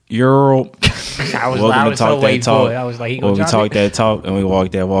You're welcome to Talk That Talk. I was like, we talk that talk and we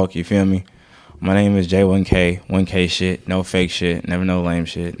walk that walk. You feel me? My name is J1K. 1K shit. No fake shit. Never no lame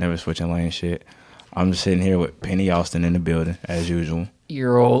shit. Never switching lane shit. I'm just sitting here with Penny Austin in the building as usual.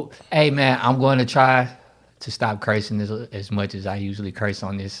 Hey man, I'm going to try to stop cursing as much as I usually curse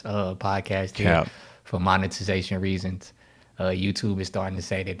on this podcast here for monetization reasons. YouTube is starting to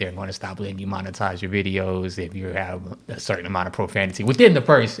say that they're going to stop letting you monetize your videos if you have a certain amount of profanity within the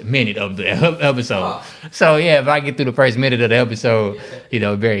first minute of the episode. So yeah, if I get through the first minute of the episode,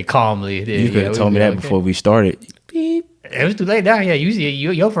 very calmly. Then, you could have told me that before we started. Beep. It was too late now. Yeah,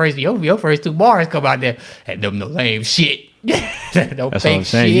 your first two bars come out there and them no lame shit. That's what I'm saying.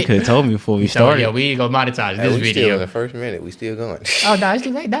 Shit. You could have told me before we started. Yeah, we ain't gonna monetize this video. Still in the first minute, we still going. Oh no, it's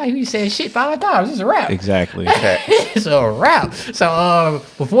too late now. You said shit 5 times. It's a wrap. Exactly. It's a wrap. So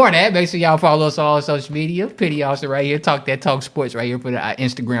before that, make sure y'all follow us on all social media. Penny Austin right here. Talk That Talk Sports right here for the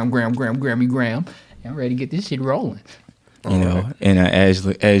Instagram, Gram. I'm ready to get this shit rolling. And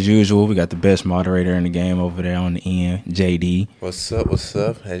as usual, we got the best moderator in the game over there on the end, JD. What's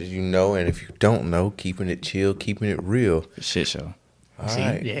up? As you know, and if you don't know, keeping it chill, keeping it real. Shit show. See,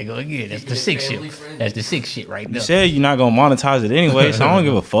 right. Yeah, go again. That's the sick shit. That's the sick shit right there. You said you're not gonna monetize it anyway, so I don't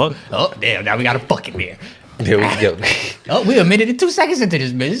give a fuck. Oh, damn, now we got a fuck in there. There we go. Oh, we're a minute and 2 seconds into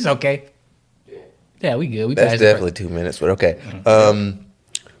this business. Okay. Yeah, we good. That's definitely 2 minutes, but okay.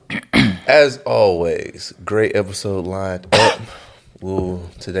 As always, great episode lined up.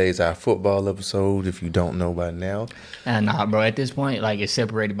 Today's our football episode. If you don't know by now, nah, bro. At this point, it's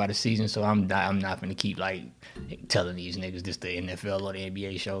separated by the season, so I'm not gonna keep telling these niggas this the NFL or the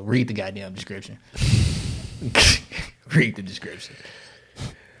NBA show. Read the goddamn description. Read the description.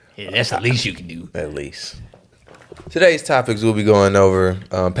 Yeah, that's the least you can do. At least. Today's topics we'll be going over: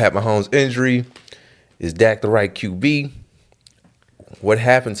 Pat Mahomes' injury. Is Dak the right QB? What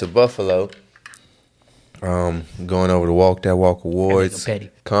happened to Buffalo? Going over the Walk That Walk Awards,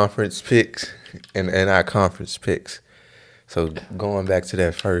 conference picks, and our conference picks. So going back to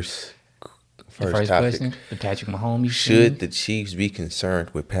that first topic, question, the Patrick Mahomes. Should the Chiefs be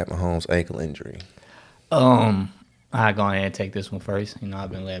concerned with Pat Mahomes' ankle injury? I go ahead and take this one first.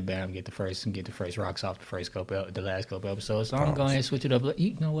 I've been let Bam get the first rocks off the last couple episodes. So I'm going ahead and switch it up.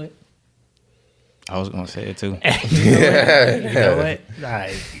 You know what? I was gonna say it too. You know what? All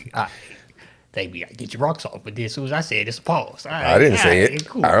right. Baby, I get your rocks off, but as soon as I said it's a pause. Right, I didn't say it.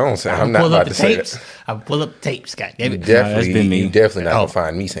 Cool. I don't say. I'm not about to say it. I pull up the tapes, goddammit. That's been me. You definitely not gonna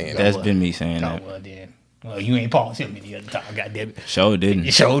find me saying that. That's been me saying that. Well then, you ain't paused him any other time, goddammit. Sure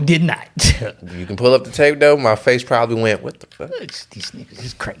didn't. Sure did not. You can pull up the tape though. My face probably went, "What the fuck?" These niggas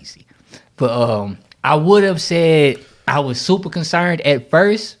is crazy. But I would have said I was super concerned at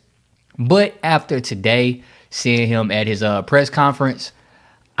first. But after today, seeing him at his press conference,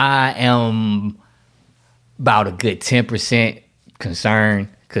 I am about a good 10% concerned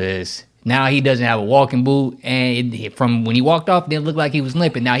because now he doesn't have a walking boot. And from when he walked off, it didn't look like he was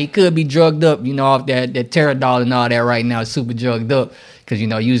limping. Now, he could be drugged up, off that Teradol and all that right now, super drugged up because,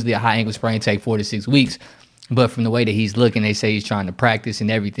 usually a high ankle sprain take 4 to 6 weeks. But from the way that he's looking, they say he's trying to practice and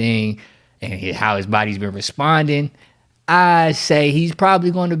everything and how his body's been responding. I say he's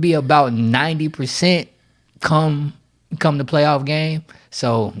probably going to be about 90% come the playoff game.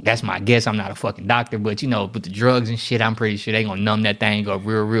 So that's my guess. I'm not a fucking doctor, but with the drugs and shit, I'm pretty sure they're going to numb that thing up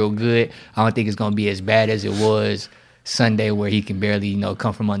real good. I don't think it's going to be as bad as it was Sunday where he can barely,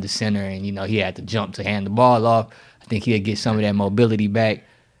 come from under center and, he had to jump to hand the ball off. I think he'll get some of that mobility back.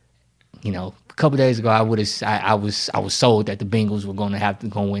 A couple days ago, I was sold that the Bengals were going to have to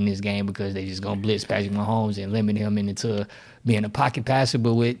go win this game because they just going to blitz Patrick Mahomes and limit him into being a pocket passer.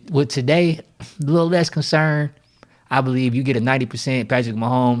 But with today, a little less concerned. I believe you get a 90% Patrick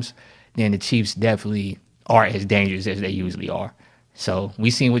Mahomes, then the Chiefs definitely are as dangerous as they usually are. So we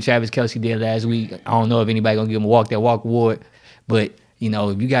seen what Travis Kelce did last week. I don't know if anybody going to give him a Walk That Walk award, but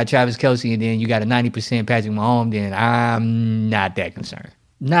if you got Travis Kelce and then you got a 90% Patrick Mahomes, then I'm not that concerned.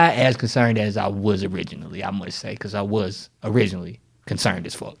 Not as concerned as I was originally, I must say, because I was originally concerned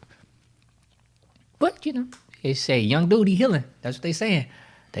as fuck. But, they say young dude, he healing. That's what they saying.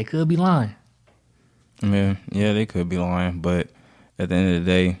 They could be lying. Yeah, they could be lying, but at the end of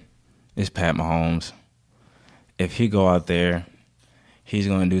the day, it's Pat Mahomes. If he go out there, he's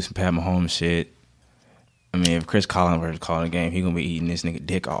going to do some Pat Mahomes shit. I mean, if Chris Collinsworth is calling the game, he's going to be eating this nigga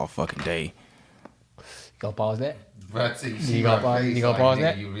dick all fucking day. Go pause that? You gonna pause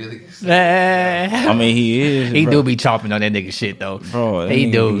that? You really? I mean, he is. He do be chomping on that nigga shit though, bro.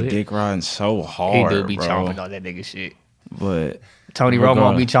 He do be dick riding so hard. He do be bro. chomping on that nigga shit. But Tony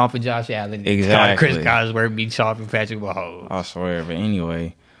Romo be chomping Josh Allen. Exactly. Chris Collinsworth be chomping Patrick Mahomes. I swear. But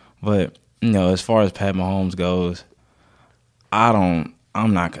anyway, But as far as Pat Mahomes goes, I'm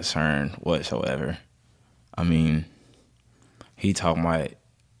not concerned whatsoever. I mean, he talking about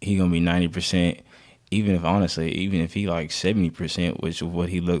he gonna be 90%. Even if he like 70%, which is what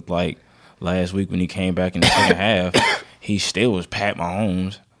he looked like last week when he came back in the second half, he still was Pat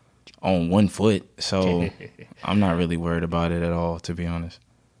Mahomes on 1 foot. So I'm not really worried about it at all, to be honest.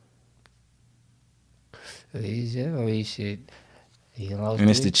 And it's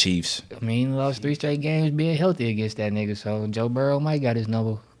the Chiefs. I mean, he lost 3 straight games being healthy against that nigga. So Joe Burrow might got his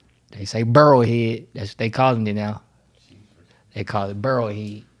number. They say Burrowhead. That's what they calling it now. They call it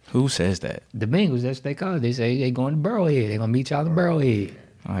Burrowhead. Who says that? The Bengals, that's what they call it. They say they going to Burrowhead. They gonna meet y'all in Burrowhead.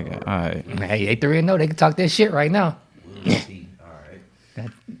 All right. Hey, they 3-0. They can talk that shit right now. All right.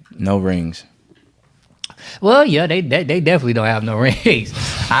 No rings. Well, yeah, they definitely don't have no rings.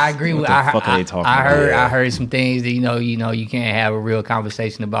 I agree with. What the fuck are they talking about? I heard some things that you can't have a real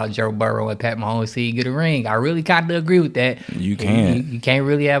conversation about Joe Burrow and Pat Mahomes till you get a ring. I really kind of agree with that. You can't. You can't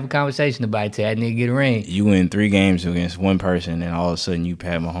really have a conversation about it till that nigga get a ring. You win 3 games against one person, and all of a sudden you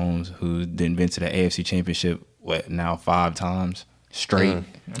Pat Mahomes, who didn't been to the AFC Championship now 5 times straight.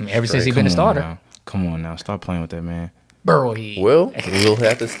 I mean, ever since he been a starter. Come on now, stop playing with that man. Burrowhead. Well, we'll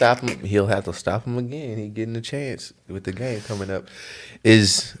have to stop him. He'll have to stop him again. He getting a chance with the game coming up.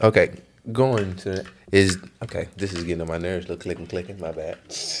 This is getting on my nerves. Look, clicking. My bad.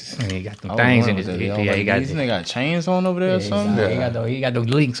 He got them things in his head. Yeah, he got. These niggas got chains on over there or something. He got those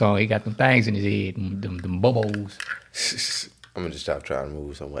links on. He got them things in his head. Them bubbles. I'm gonna just stop trying to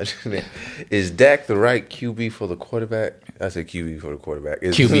move so much. Is Dak the right QB for the quarterback? I said QB for the quarterback.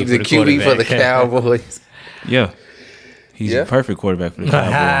 Is QB the QB for the Cowboys? Yeah. He's a perfect quarterback for the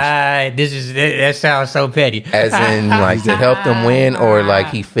Cowboys. That sounds so petty. As in, like, to help them win, or like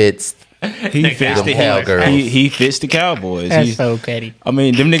he fits. He fits the Cowgirls. He fits the Cowboys. That's so petty. I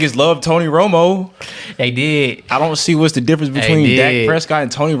mean, them niggas love Tony Romo. They did. I don't see what's the difference between Dak Prescott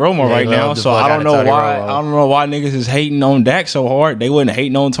and Tony Romo right now. So I don't know why. I don't know why niggas is hating on Dak so hard. They wasn't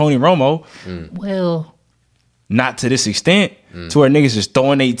hating on Tony Romo. Well, not to this extent. To where niggas is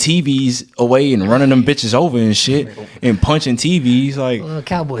throwing their TVs away and running them bitches over and shit and punching TVs like.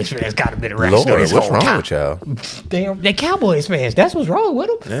 Cowboys fans got a bit of Lord, what's wrong with y'all? They Cowboys fans. That's what's wrong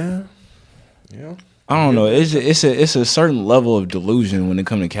with them. Yeah. I don't know. It's a certain level of delusion when it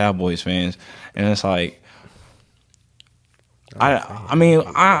comes to Cowboys fans, and it's like,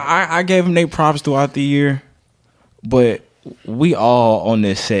 I gave them their props throughout the year, but we all on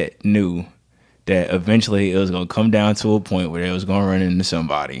this set knew that eventually it was gonna come down to a point where they was gonna run into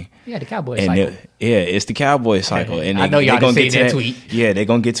somebody. Yeah, the Cowboys cycle. It's the Cowboys cycle, and I know y'all didn't see that tweet. Yeah, they're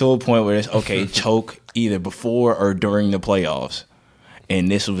gonna get to a point where it's okay, choke either before or during the playoffs, and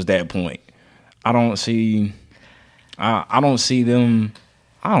this was that point. I don't see them.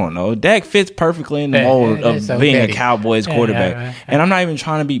 I don't know. Dak fits perfectly in the mold of being a Cowboys quarterback. And I'm not even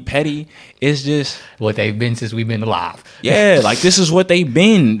trying to be petty. It's just what they've been since we've been alive. Yeah, like this is what they've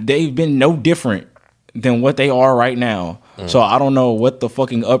been. They've been no different than what they are right now. So I don't know what the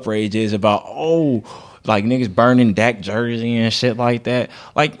fucking outrage is about, like niggas burning Dak jersey and shit like that.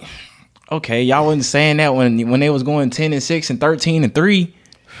 Like, okay, y'all wasn't saying that when they was going 10-6 and 13-3.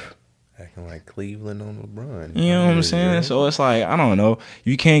 Like Cleveland on LeBron. You know what I'm saying? Yeah. So it's like, I don't know.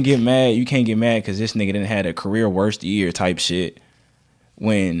 You can't get mad because this nigga didn't had a career worst year type shit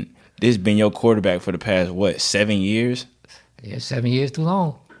when this been your quarterback for the past, 7 years? Yeah, 7 years too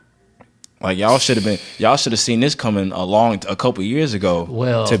long. Like y'all should have seen this coming a couple years ago.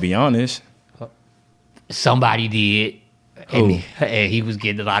 Well, to be honest. Somebody did. And he was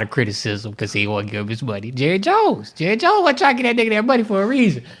getting a lot of criticism because he wasn't giving his money. Jerry Jones wasn't trying to get that nigga that money for a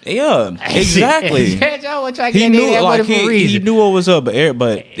reason. Yeah, exactly. Jerry Jones wasn't trying to get that money for a reason. He knew what was up,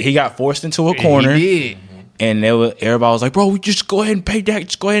 but he got forced into a corner. He did. And everybody was like, "Bro, we just go ahead and pay Dak.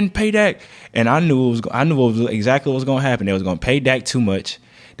 Just go ahead and pay Dak." And I knew exactly what was going to happen. They was going to pay Dak too much.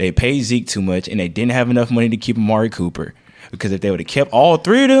 They paid Zeke too much, and they didn't have enough money to keep Amari Cooper. Because if they would have kept all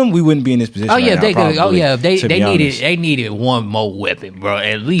 3 of them, we wouldn't be in this position. They needed one more weapon, bro.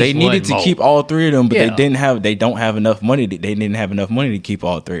 At least they needed to keep all 3 of them, but they don't have enough money. They didn't have enough money to keep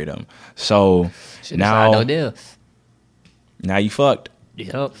all 3 of them. So now you fucked.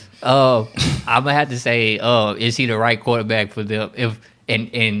 Yep. I'm gonna have to say, is he the right quarterback for them? If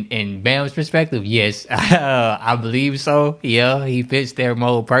in Bam's perspective, yes, I believe so. Yeah, he fits their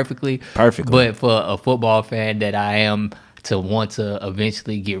mold perfectly. But for a football fan that I am, to want to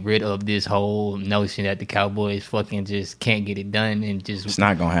eventually get rid of this whole notion that the Cowboys fucking just can't get it done and just It's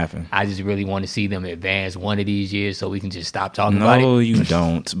not gonna happen. I just really want to see them advance one of these years so we can just stop talking about it. No, you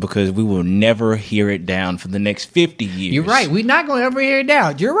don't, because we will never hear it down for the next 50 years. You're right. We're not gonna ever hear it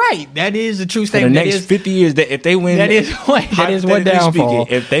down. You're right. That is a true For the statement. next 50 years, if they win, that is one hypothetically downfall.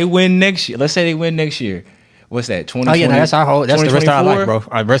 speaking, if they win next year, let's say they win next year. What's that? 2020? Oh yeah, no, that's our whole. That's the rest of our life, bro.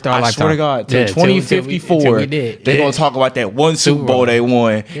 Our rest of our I lifetime. swear to God, till Yeah, 2054, we did. they're gonna talk about that one Super Bowl they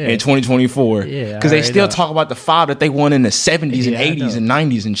won in 2024. Yeah, because they I still know. talk about the 5 that they won in the 70s Yeah, I and 80s know.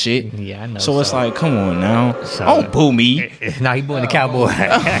 and 90s and shit. Yeah, I know. So it's like, come on now, So- don't boo me. Nah, he booing the Cowboy.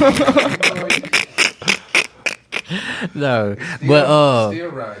 No, but Still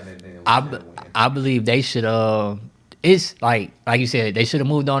riding that damn I believe they should. It's like you said, they should have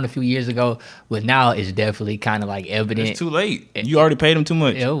moved on a few years ago, but now it's definitely kind of like evident. It's too late. You already paid them too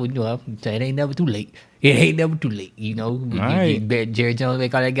much. Yeah, well, it ain't never too late. It ain't never too late. You know, Right. you bet Jerry Jones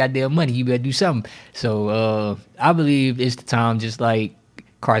make all that goddamn money. You better do something. So I believe it's the time. Just like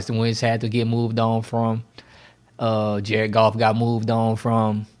Carson Wentz had to get moved on from. Jared Goff got moved on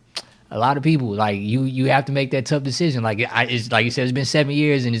from. A lot of people, like you have to make that tough decision. Like it's like you said, it's been 7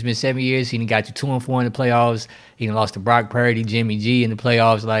 years, and it's been 7 years. He done got you 2-4 in the playoffs. He done lost to Brock Purdy, Jimmy G in the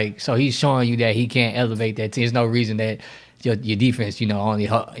playoffs. Like, so he's showing you that he can't elevate that team. There's no reason that your defense, only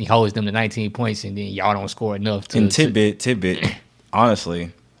holds them to 19 points, and then y'all don't score enough. And tidbit.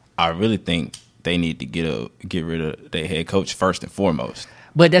 Honestly, I really think they need to get rid of their head coach first and foremost.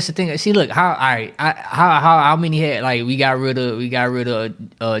 But that's the thing. See, look, how many had like we got rid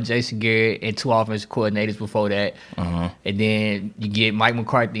of Jason Garrett and 2 offensive coordinators before that, and then you get Mike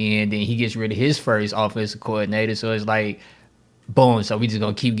McCarthy in, then he gets rid of his first offensive coordinator. So it's like, boom. So we just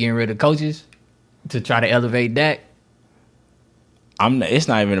gonna keep getting rid of coaches to try to elevate Dak. It's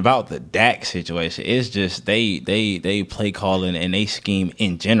not even about the Dak situation. It's just they play calling and they scheme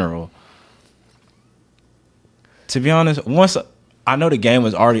in general. To be honest, once I know the game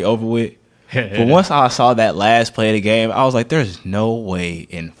was already over with, but once I saw that last play of the game, I was like, "There's no way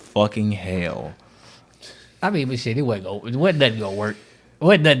in fucking hell." I mean, but shit, it wasn't nothing gonna work.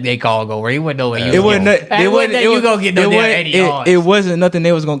 What nothing they call go work? It wasn't no way you. It wasn't. You gonna get no damn 80 yards. It wasn't nothing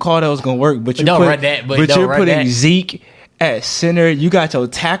they was gonna call that was gonna work. But don't run that, but don't you're run putting that. Zeke at center. You got your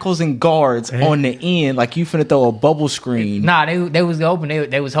tackles and guards on the end, like you finna throw a bubble screen. Nah, they was open.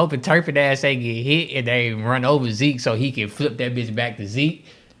 They was hoping Turpin ass ain't get hit and they run over Zeke so he can flip that bitch back to Zeke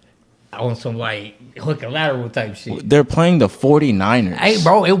on some like hook and lateral type shit. They're playing the 49ers. Hey,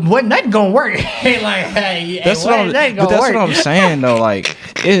 bro, it wasn't nothing gonna work. That's what I'm saying though. Like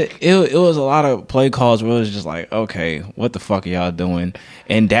it was a lot of play calls where it was just like, okay, what the fuck are y'all doing?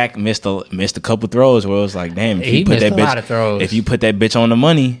 And Dak missed a couple throws where it was like, damn, He missed a lot of throws. If you put that bitch on the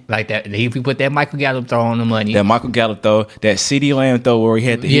money, Like that, if you put that Michael Gallup throw on the money, that Michael Gallup throw, that CD Lamb throw where he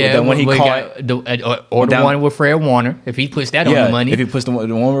had that one he caught. the one with Fred Warner, if he puts that on the money, If he puts the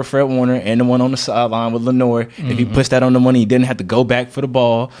one with Fred Warner and the one on the sideline with Lenore, if he puts that on the money, he didn't have to go back for the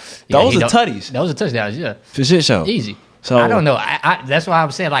ball. Those are tutties. Those are touchdowns, yeah. For shit show. Easy. So I don't know. I that's why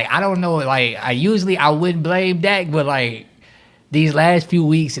I'm saying, like, I don't know. Like, I wouldn't blame Dak, but like these last few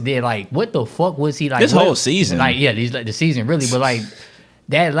weeks, and then like, what the fuck was he like? This whole season, like, yeah, the season really, but like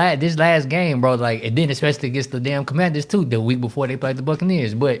this last game, bro, like, and then especially against the damn Commanders too, the week before they played the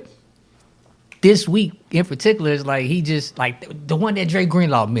Buccaneers, but this week in particular is like he just like the one that Dre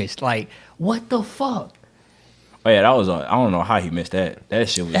Greenlaw missed. Like, what the fuck? Oh yeah, that was. I don't know how he missed that. That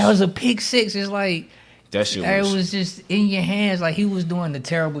shit was. That was a pick six. It's like. That shit It was. was just in your hands. Like, he was doing a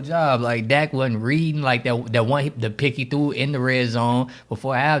terrible job. Like, Dak wasn't reading. Like, that one, the pick he threw in the red zone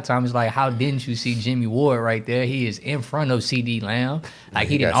before halftime is like, how didn't you see Jimmy Ward right there? He is in front of CD Lamb. Like,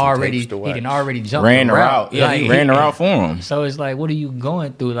 he didn't already jump ran the route. Yeah, like, he ran the route for him. So it's like, what are you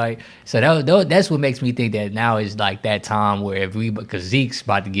going through? Like, so that's what makes me think that now is like that time where because Zeke's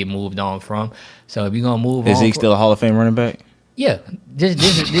about to get moved on from. So if you're gonna move on, Is Zeke still a Hall of Fame running back? Yeah, this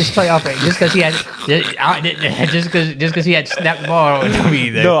playoff, just because he had he had snapped the ball.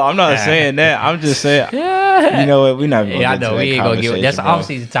 No, I'm not saying that. I'm just saying. You know what? We're not. Yeah, I know we ain't gonna get it. That's an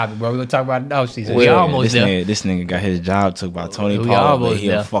offseason topic, bro. We're gonna talk about the offseason. We almost there. This nigga got his job took by Tony We Pollard, but almost he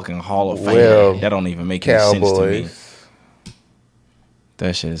a there. fucking Hall of Fame. Well, that don't even make any sense to me. Cowboys.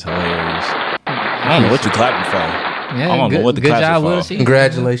 That shit is hilarious. I don't know what you clapping for. Yeah, I don't know what the good claps job, are Will for. C.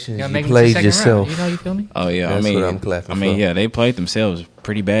 Congratulations, Gotta you make it to played second yourself. round. You feel me? Oh yeah, That's I mean, what I'm clapping for. yeah, they played themselves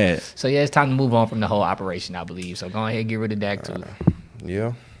pretty bad. So yeah, it's time to move on from the whole operation, I believe. So go ahead and get rid of Dak too.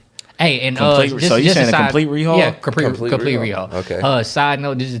 Yeah. Hey, and Complete, so you saying a complete rehaul? Yeah, complete rehaul. rehaul. Okay. Side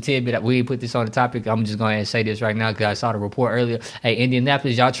note, this is a tidbit. We put this on the topic. I'm just going to say this right now because I saw the report earlier. Hey,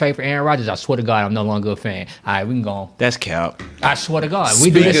 Indianapolis, y'all trade for Aaron Rodgers. I swear to God, I'm no longer a fan. All right, we can go on. That's cap. I swear to God,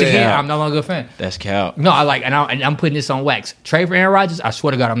 we do this again. I'm no longer a fan. That's cap. No, and I'm putting this on wax. Trade for Aaron Rodgers. I swear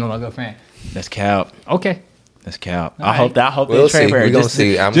to God, I'm no longer a fan. That's cap. Okay. That's cap. All I hope We'll they trade for Aaron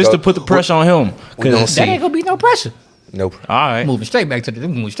just to put the pressure on him. That ain't gonna be no pressure. Nope. All right. Moving straight to the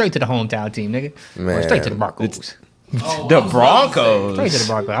hometown team, nigga. Man. Straight to the Broncos. The Broncos. Straight to the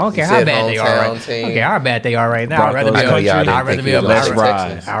Broncos. I don't care how bad they are. I don't care how bad they are right now. I'd rather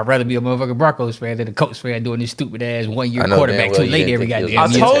be a motherfucking Broncos fan than a Colts fan doing this stupid ass 1 year quarterback too late every goddamn year. I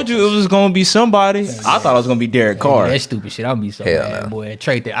told you it was gonna be somebody. I thought it was gonna be Derek Carr. That stupid shit. I'm gonna be so mad, boy.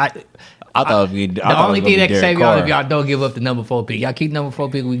 Trade that. I thought it would be. The only thing that can save y'all if y'all don't give up the number 4 pick. Y'all keep number 4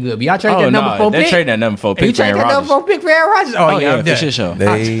 pick, we good. But y'all trade that number 4 pick. They trade that number 4 pick for Aaron Rodgers. You trade that number 4 pick for Aaron Rodgers? Oh yeah, I'm for done. shit show.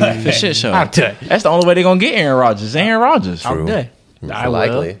 For shit show. I'm done. That's the only way they're gonna get Aaron Rodgers. Aaron Rodgers. I'm done.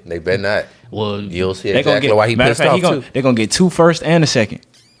 Likely. They better not. Well, you'll see exactly why he pissed off too. They're gonna get 2 firsts and a second.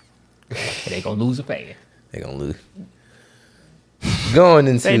 They gonna lose a fan. They gonna lose. Going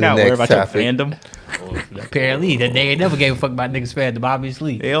into they the not next worried topic. About your fandom. Apparently, they ain't never gave a fuck about niggas fandom,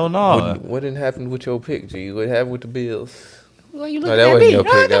 obviously. Hell no. What didn't happen with your pick, G? What happened with the Bills? Why you looking at me? Why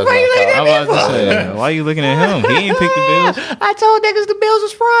are you looking at him? He ain't picked the Bills. I told niggas the Bills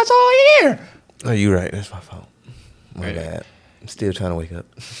was frauds all year. Oh, you right. That's my fault. My bad. I'm still trying to wake up.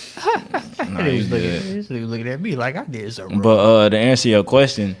 He was looking at me like I did something wrong. But to answer your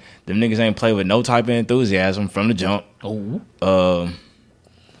question, them niggas ain't play with no type of enthusiasm from the jump. Oh.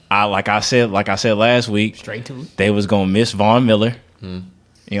 Like I said last week, Straight to it. they was gonna miss Von Miller. You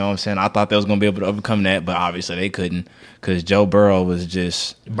know what I'm saying? I thought they was gonna be able to overcome that, but obviously they couldn't because Joe Burrow was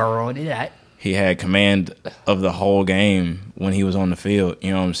just burrowing it out. He had command of the whole game when he was on the field.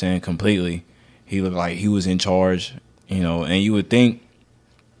 You know what I'm saying? Completely. He looked like he was in charge. You know, and you would think,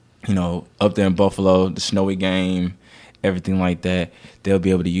 you know, up there in Buffalo, the snowy game, everything like that, they'll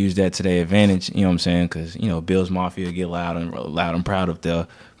be able to use that to their advantage. You know what I'm saying? Because, you know, Bills Mafia get loud and proud up there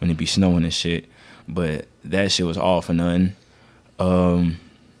when it be snowing and shit. But that shit was all for nothing.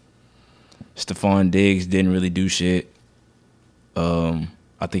 Stephon Diggs didn't really do shit. I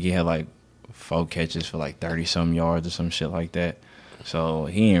think he had like 4 catches for like 30-some yards or some shit like that. So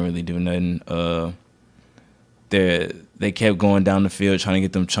he ain't really do nothing. They kept going down the field trying to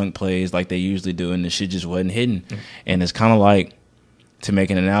get them chunk plays like they usually do, and the shit just wasn't hitting. And it's kind of like, to make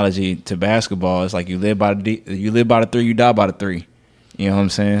an analogy to basketball, it's like you live by the 3, you die by the 3. You know what I'm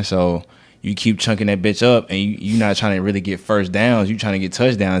saying? So you keep chunking that bitch up, and you're not trying to really get first downs. You're trying to get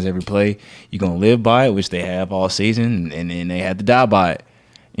touchdowns every play. You're going to live by it, which they have all season, and then they had to die by it.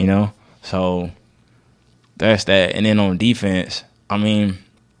 You know? So that's that. And then on defense, I mean,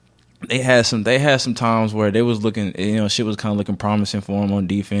 They had some times where they was looking, you know, shit was kind of looking promising for him on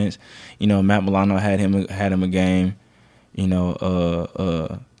defense. You know, Matt Milano had him a game. You know,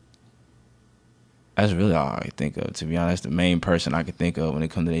 that's really all I can think of. To be honest, the main person I could think of when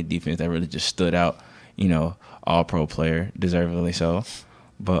it comes to their defense that really just stood out. You know, all pro player, deservedly so.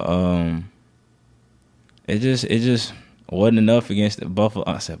 But it just wasn't enough against the Buffalo.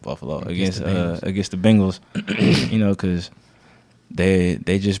 I said Buffalo against the Bengals. You know, because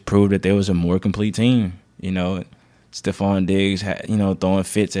They just proved that there was a more complete team. You know, Stephon Diggs had, you know, throwing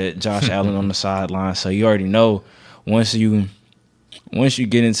fits at Josh Allen on the sideline. So you already know once you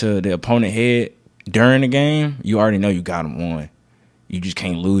get into the opponent head during the game, you already know you got them won. You just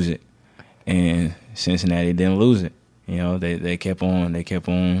can't lose it. And Cincinnati didn't lose it. You know, they kept on.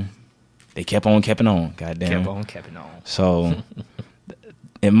 Goddamn. Kept on. So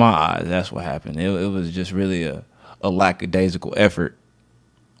in my eyes, that's what happened. It was just really a lackadaisical effort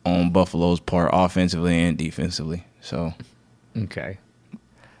on Buffalo's part, offensively and defensively. So, okay,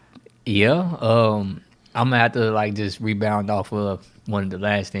 yeah. I'm gonna have to like just rebound off of one of the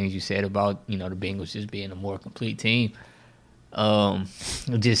last things you said about, you know, the Bengals just being a more complete team.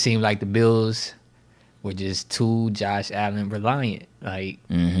 It just seemed like the Bills were just too Josh Allen reliant. Like,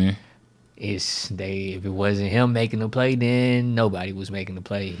 if it wasn't him making the play, then nobody was making the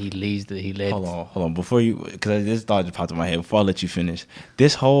play. He led. Hold on. Before you, because this thought just popped in my head. Before I let you finish,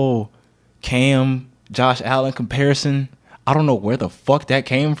 this whole Cam Josh Allen comparison, I don't know where the fuck that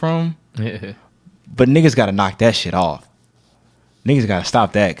came from, but niggas got to knock that shit off. Niggas got to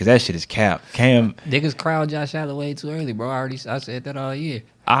stop that because that shit is cap. Cam niggas crowd Josh Allen way too early, bro. I said that all year.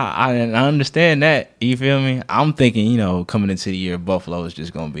 I understand that. You feel me? I'm thinking, you know, coming into the year, Buffalo is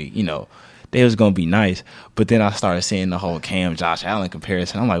just gonna be, you know, they was gonna be nice. But then I started seeing the whole Cam Josh Allen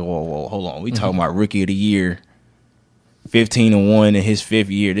comparison. I'm like, whoa, hold on. We talking about rookie of the year 15-1 in his 5th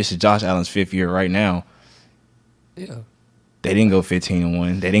year. This is Josh Allen's 5th year right now. Yeah. They didn't go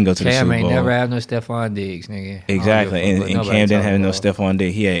 15-1. They didn't go to the Cam Super ain't Bowl. never had no Stephon Diggs, nigga. Exactly. And Cam didn't have no stuff. Stephon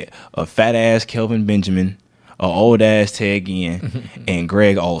Diggs. He had a fat ass Kelvin Benjamin, a old ass Ted Ginn, and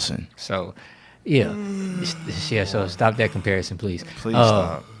Greg Olsen. So, yeah. So stop that comparison, please. Please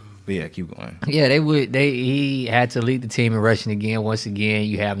stop. But yeah, keep going. Yeah, he had to lead the team in rushing again. Once again,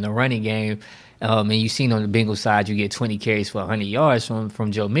 you have no running game. And you seen on the Bengals side, you get 20 carries for 100 yards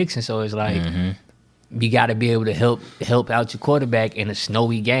from Joe Mixon. So it's like, you got to be able to help out your quarterback in a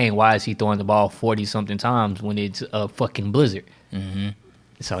snowy game. Why is he throwing the ball 40-something times when it's a fucking blizzard?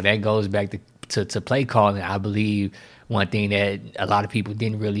 So that goes back to play calling. I believe one thing that a lot of people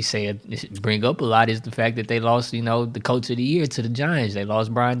didn't really bring up a lot is the fact that they lost, the coach of the year to the Giants. They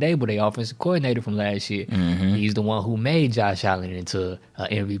lost Brian Dable, their offensive coordinator from last year. He's the one who made Josh Allen into an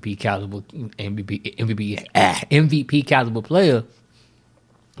MVP caliber player.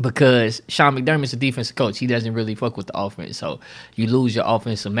 Because Sean McDermott's a defensive coach. He doesn't really fuck with the offense. So you lose your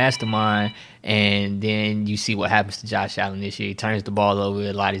offensive mastermind, and then you see what happens to Josh Allen this year. He turns the ball over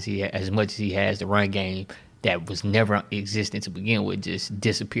as much as he has. The run game that was never existent to begin with just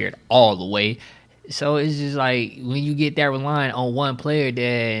disappeared all the way. So it's just like when you get that reliant on one player,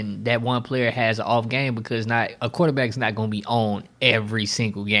 then that one player has an off game because a quarterback's not going to be on every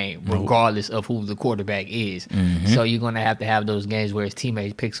single game, regardless of who the quarterback is. So you're going to have those games where his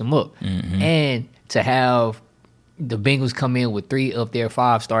teammates picks him up. And to have the Bengals come in with 3 of their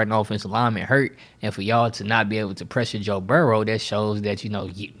 5 starting offensive linemen hurt, and for y'all to not be able to pressure Joe Burrow, that shows that,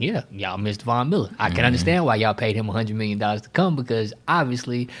 y'all missed Von Miller. I can understand why y'all paid him $100 million to come, because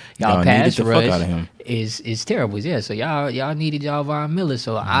obviously y'all pass rush is terrible. Yeah, so y'all needed y'all Von Miller.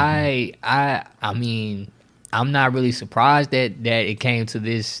 So I mean, I'm not really surprised that it came to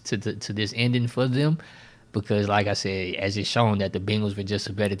this ending for them. Because, like I said, as it's shown that the Bengals were just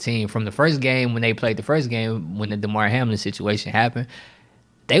a better team. From the first game, when they played the first game, when the DeMar Hamlin situation happened,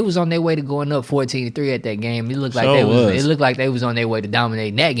 they was on their way to going up 14-3 at that game. It looked like they was on their way to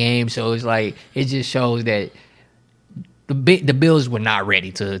dominating that game. So it's like it just shows that the Bills were not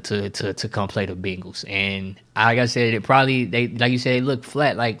ready to come play the Bengals. And like I said, like you said, it looked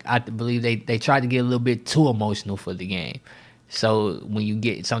flat. Like I believe they tried to get a little bit too emotional for the game. So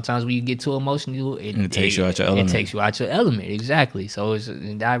sometimes when you get too emotional, it takes you out your element. It takes you out your element, exactly. So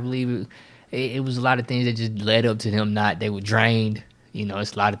I believe it was a lot of things that just led up to them they were drained.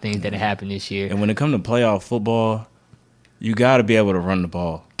 It's a lot of things that happened this year. And when it comes to playoff football, you got to be able to run the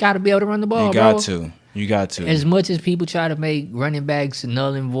ball. Got to be able to run the ball, You got to. As much as people try to make running backs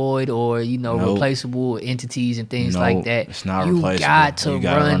null and void or, replaceable entities and things like that, it's not replaceable. You got to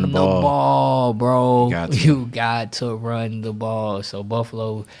run the ball, bro. You got to run the ball. So,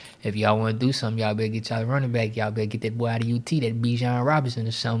 Buffalo, if y'all want to do something, y'all better get y'all running back. Y'all better get that boy out of UT, that Bijan Robinson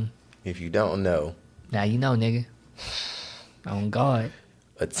or something. If you don't know. Now you know, nigga. On God.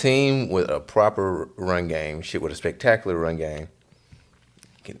 A team with a proper run game, with a spectacular run game,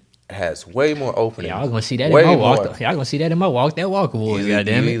 has way more openings. Y'all gonna see that in my walk. Y'all gonna see that in my walk. That walk awards,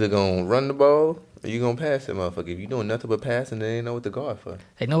 goddamn it. You either gonna run the ball or you gonna pass that motherfucker. If you doing nothing but passing, they ain't know what to guard for.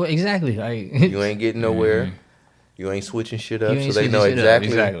 They know exactly. Like, you ain't getting nowhere. You ain't switching shit up, so they know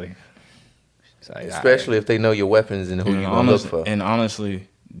exactly. Especially if they know your weapons and who you gonna look for. And honestly,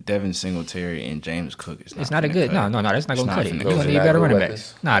 Devin Singletary and James Cook is not. It's not a good. No, that's not gonna cut it. You're gonna need better running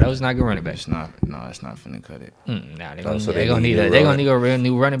backs. Nah, those not good running backs. It's not finna cut it. They're gonna need a real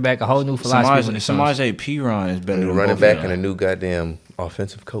new running back, a whole new philosophy. Samaje Perine is better than running both back of them. and a new goddamn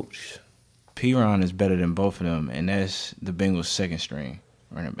offensive coach. Perine is better than both of them, and that's the Bengals' second string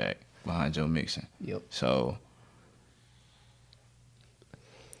running back behind Joe Mixon. Yep. So,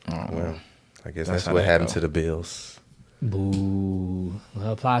 well, I guess that's what happened to the Bills. Boo.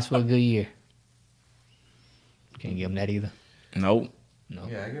 Well, applies for a good year. Can't give them that either. Nope. No.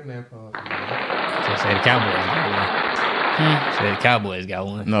 Yeah, I give them that applause. So say the Cowboys got one. Say the Cowboys got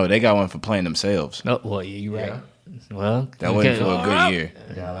one. No, they got one for playing themselves. No, well, yeah, you're right. Yeah. Well, that wasn't for a good year.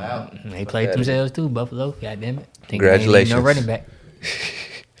 They played themselves too, Buffalo. God damn it. Congratulations. No running back.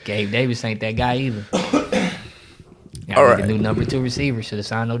 Gabe Davis ain't that guy either. All right. The new number 2 receiver should have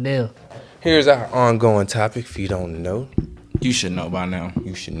signed Odell. Here's our ongoing topic. If you don't know, you should know by now.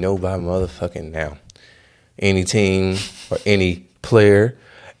 You should know by motherfucking now. Any team or any player,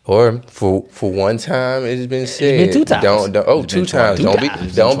 or for one time, it's been said. It's been 2 times. Two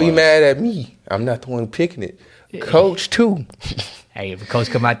times. Don't be mad at me. I'm not the one picking it. Coach too. Hey, if a coach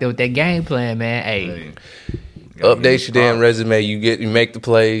come out there with that game plan, man, hey. Update your damn resume. You make the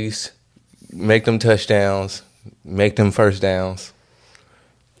plays, make them touchdowns, make them first downs.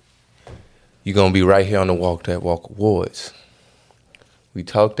 you're going to be right here on the Walk That Walk Awards. We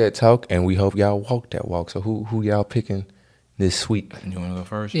talk that talk, and we hope y'all walk that walk. So who y'all picking this week? You want to go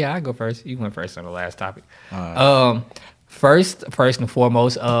first? Yeah, I go first. You went first on the last topic. All right. First and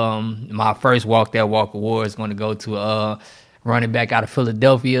foremost, my first Walk That Walk award is going to go to running back out of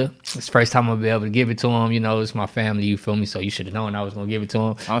Philadelphia. It's the first time I'm gonna be able to give it to him. You know, it's my family. You feel me? So you should have known I was gonna give it to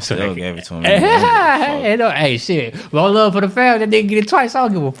him. I still gave it to him. Hey, shit. All love for the family. That nigga get it twice. I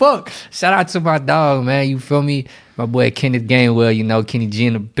don't give a fuck. Shout out to my dog, man. You feel me? My boy Kenneth Gainwell, you know, Kenny G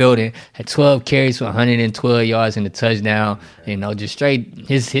in the building, had 12 carries for 112 yards and a touchdown. You know, just straight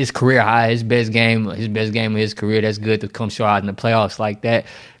his career high, his best game of his career. That's good to come show out in the playoffs like that.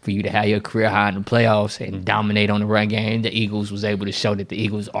 For you to have your career high in the playoffs and dominate on the run game, the Eagles was able to show that the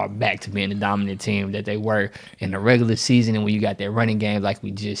Eagles are back to being the dominant team that they were in the regular season. And when you got that running game, like we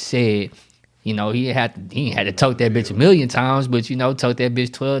just said, you know, he had to tote that bitch a million times, but, you know, tote that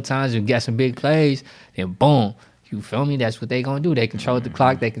bitch 12 times and got some big plays, then boom. You feel me? That's what they gonna do. They control the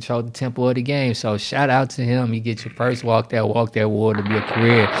clock. They control the tempo of the game. So shout out to him. You get your first walk that award to be a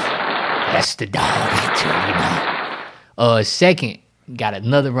career. That's the dog right there, you know. Second, got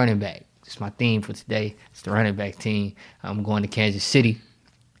another running back. It's my theme for today. It's the running back team. I'm going to Kansas City,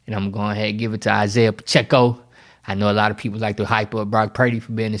 and I'm going ahead and give it to Isaiah Pacheco. I know a lot of people like to hype up Brock Purdy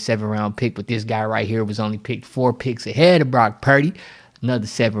for being a 7th-round pick, but this guy right here was only picked 4 picks ahead of Brock Purdy, another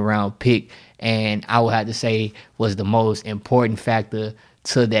 7th-round pick, and I would have to say was the most important factor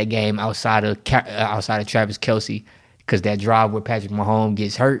to that game outside of Travis Kelce. Because that drive where Patrick Mahomes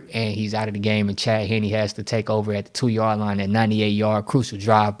gets hurt and he's out of the game and Chad Henne has to take over at the 2-yard line, that 98-yard crucial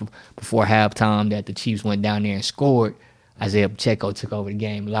drive before halftime that the Chiefs went down there and scored. Isaiah Pacheco took over the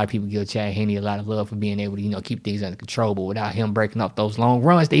game. A lot of people give Chad Henne a lot of love for being able to, you know, keep things under control. But without him breaking off those long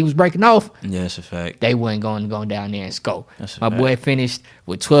runs that he was breaking off, yeah, that's a fact. They wasn't going down there and score. My fact. boy finished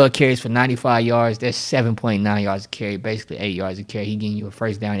with 12 carries for 95 yards. That's 7.9 yards a carry, basically 8 yards a carry. He getting you a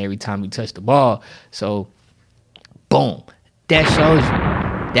first down every time he touched the ball. So, boom. That shows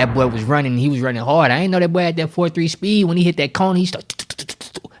you that boy was running. He was running hard. I ain't know that boy had that 4.3 speed. When he hit that cone, he started.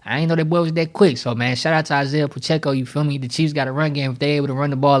 I ain't know that boy was that quick. So, man, shout out to Isaiah Pacheco. You feel me? The Chiefs got a run game. If they able to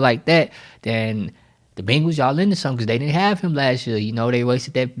run the ball like that, then the Bengals, y'all into something because they didn't have him last year. You know, they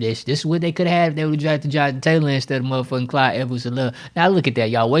wasted that. This is what they could have had if they would have drafted Jonathan Taylor instead of motherfucking Clyde Edwards-Helaire. Now, look at that.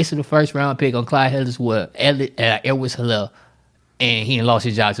 Y'all wasted the 1st-round pick on Clyde Edwards-Helaire, and he lost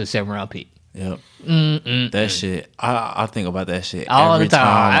his job to a 7th-round pick. Yep. That shit. I think about that shit all every the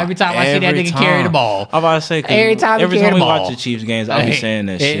time. Every time I see that nigga carry the ball. I'm about to say, every time we watch the Chiefs games, I be saying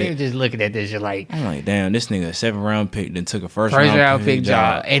that shit. Just looking at this shit like, I'm like, damn, this nigga a 7th-round pick then took a first round pick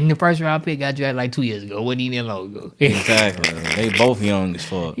job. And the 1st-round pick got drafted like 2 years ago. Wasn't even that long ago. Exactly. They both young as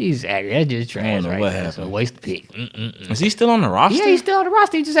fuck. Exactly. That's just trash right what there. happened. So waste the pick. Is he still on the roster? Yeah, he's still on the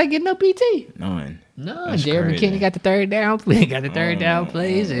roster. He just ain't getting no PT. None. No, Jerry McKinney got the 3rd down play. Got the 3rd down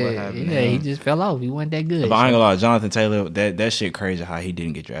plays. He just fell off. He wasn't that good. But I ain't gonna lie, Jonathan Taylor, that shit crazy how he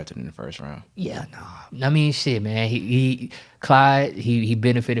didn't get drafted in the 1st round. Yeah, no. I mean, shit, man. Clyde, he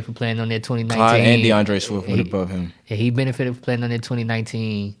benefited from playing on that 2019. Clyde and DeAndre Swift went above him. Yeah, he benefited from playing on that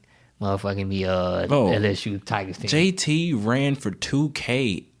 2019 motherfucking LSU Tigers team. JT ran for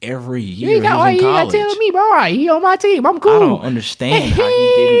 2K every year. You got telling me, bro. Right, he on my team. I'm cool. I don't understand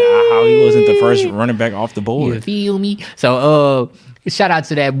how he wasn't the first running back off the board. You feel me? So, shout out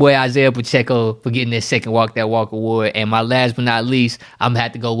to that boy Isaiah Pacheco for getting this 2nd Walk That Walk award. And my last but not least, I'm gonna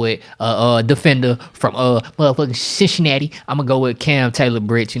have to go with defender from motherfucking Cincinnati. I'm gonna go with Cam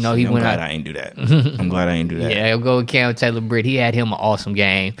Taylor-Britt. You know, I'm glad I ain't do that. Yeah, I'll go with Cam Taylor-Britt. He had him an awesome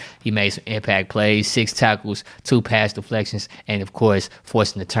game. He made some impact plays, 6 tackles, 2 pass deflections, and of course,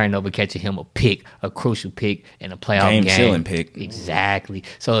 forcing the turnover, catching him a crucial pick in a playoff game. Game-sealing pick. Exactly.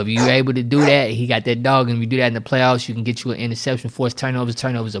 So if you're able to do that, he got that dog, and if you do that in the playoffs, you can get you an interception, force turnovers.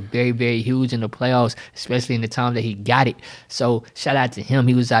 Turnovers are very, very huge in the playoffs, especially in the time that he got it. So shout out to him.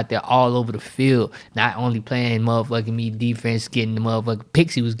 He was out there all over the field, not only playing motherfucking me defense, getting the motherfucking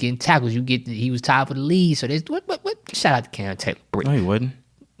picks, he was getting tackles. He was tied for the lead. So there's what? Shout out to Cam Taylor-Britt. No, he wasn't.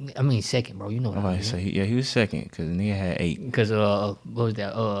 I mean, 2nd, bro. You know what I mean? He was 2nd because the nigga had 8. Because what was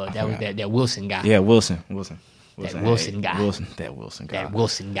that? That was that Wilson guy. Yeah, Wilson. That Wilson guy.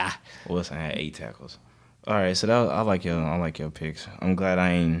 Wilson had 8 tackles. All right, so I like your picks. I'm glad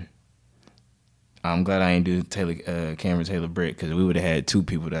I ain't do Cameron Taylor-Britt because we would have had 2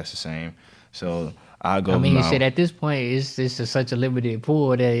 people that's the same. So I'll go. I mean, you said at this point it's such a limited pool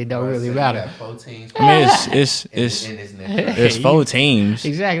that it don't really matter. 4 teams. I mean, it's 4 teams.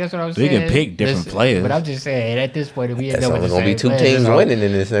 Exactly, that's what I was We saying. can pick different players. But I'm just saying at this point, if we end That's up with only the gonna be same 2 players, teams winning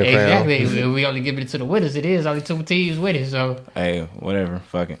in this round. Exactly, if we only give it to the winners. It is only 2 teams winning. So Hey, whatever,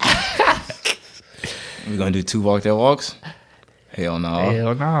 fuck it. We gonna do 2 walk that walks? Hell no.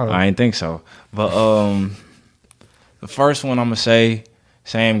 Hell no. I ain't think so. But the first one I'm gonna say,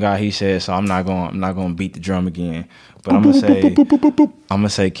 same guy he said, so I'm not gonna beat the drum again. But I'm gonna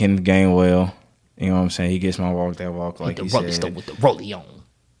say Kenneth Gainwell. You know what I'm saying? He gets my walk that walk like he said. With the rollie on.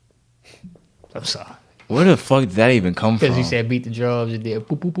 I'm sorry. Where the fuck did that even come from? Because he said beat the drums and then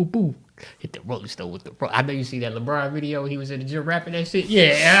boop, boop, boop, boop. Hit the rolling stone with the roll. I know you see that LeBron video. He was in the gym rapping that shit.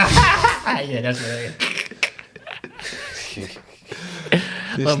 Yeah. Yeah, that's what it is.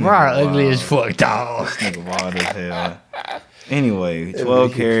 LeBron ugly as fuck, dog. This nigga wild as hell. Anyway,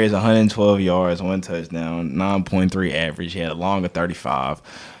 12 carries, 112 yards, 1 touchdown, 9.3 average. He had a longer 35.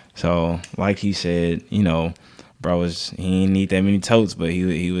 So, like he said, you know, bro he didn't need that many totes, but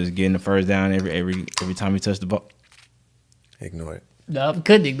he was getting the first down every time he touched the ball. Ignore it. No, I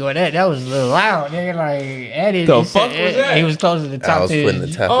couldn't ignore that. That was a little loud, nigga. Like, Eddie, The fuck was that? He was close to the top I was 10. putting the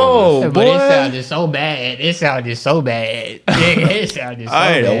tap Oh, on But boy. it sounded so bad. It sounded so bad. It sounded so I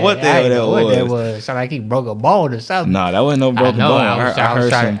bad. didn't know what the hell that what that was. was. Sounded like he broke a bone or something. Nah, that wasn't no broken I know. bone.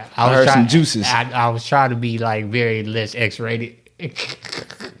 I heard some juices. I was trying to be like very less X-rated.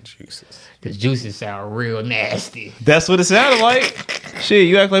 Jesus. Because juices sound real nasty. That's what it sounded like. Shit,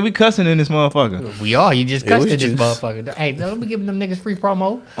 you act like we cussing in this motherfucker. We are. You just It cussed was at this juice. motherfucker. Hey, let me give them niggas free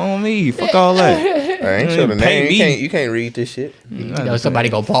promo. On me. Fuck all that. I ain't sure the Pay name. me. You can't read this shit. You know, somebody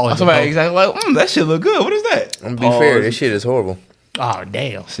go pause. Somebody it, exactly like, that shit look good. What is that? I'm gonna be fair. This shit is horrible. oh,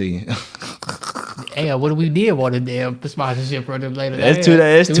 damn. See, Hey, what do we did want a damn sponsorship for them later? that's too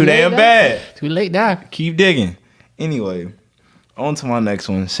damn late bad. now. Too late now. Keep digging. Anyway, on to my next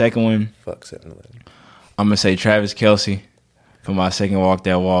one. Second one, Fuck 7-Eleven. I'm gonna say Travis Kelce for my second walk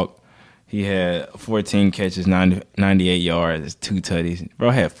that walk. He had 14 catches, 98 yards, 2 tutties.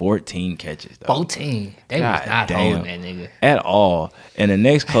 Bro had 14 catches though. 14. They God was not damn. holding that nigga. At all. And the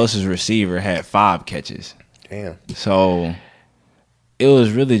next closest receiver had 5 catches. Damn. So it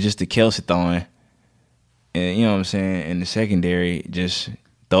was really just the Kelce throwing. And you know what I'm saying? In the secondary, just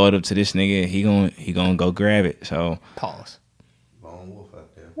throw it up to this nigga. He gonna go grab it. So Pause. Lone wolf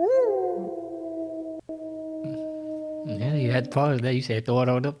out there. Yeah, you had to pause that. You said throw it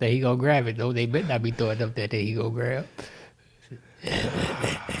on up there. He gonna grab it. No, they better not be throwing up there that he gonna grab.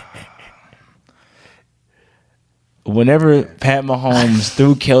 whenever Pat Mahomes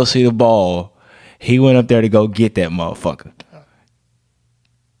threw Kelce the ball, he went up there to go get that motherfucker.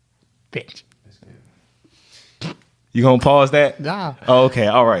 Bitch. You gonna pause that? Nah. Oh, okay,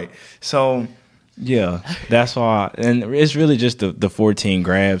 all right. So, yeah, that's why, and it's really just the 14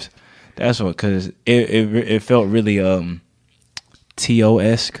 grabs. That's what, because it felt really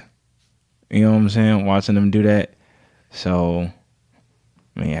T.O.-esque. You know what I'm saying? Watching them do that. So,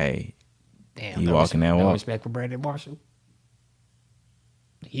 I mean, hey, Damn. you walking that no walk. respect for Brandon Marshall.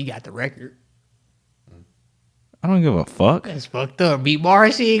 He got the record. I don't give a fuck. That's fucked up. B.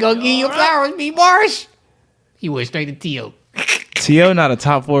 Morris, he ain't gonna give you flowers, B. Morris. He went straight to T.O. T.O. not a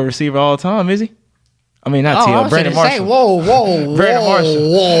top 4 receiver all the time, is he? I mean, not T.O. Brandon Marshall. Whoa. Brandon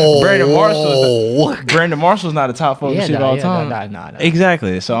Marshall. Whoa. Brandon Marshall's not a top 4 Yeah, receiver nah, all the yeah, time. nah.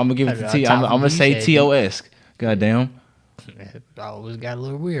 Exactly. So I'm gonna give it to T. I'm gonna say said T.O.-esque. Goddamn. Always got a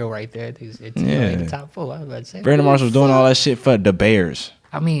little real right there. It's Yeah. in the top 4. I was about to say. Brandon Marshall's doing all that shit for the Bears.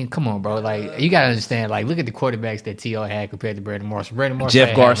 I mean, come on, bro. Like, you gotta understand. Like, look at the quarterbacks that T.O. had compared to Brandon Marshall. Brandon Marshall.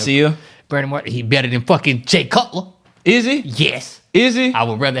 Jeff Garcia. Brandon Marshall. He better than fucking Jay Cutler. Is he? Yes. Is he? I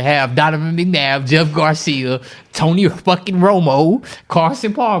would rather have Donovan McNabb, Jeff Garcia, Tony fucking Romo,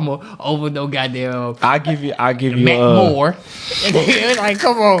 Carson Palmer over no goddamn I give you Matt Moore. Like,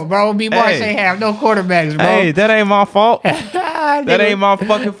 come on, bro. B. Morris Hey. ain't have no quarterbacks, bro. Hey, that ain't my fault. that That ain't my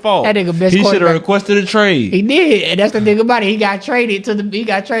fucking fault. That nigga best He should have quarterback. requested a trade. He did, and that's the thing about it. He got traded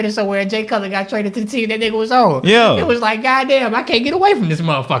somewhere, and Jay Cutler got traded to the team that nigga was on. Yeah. It was like, goddamn, I can't get away from this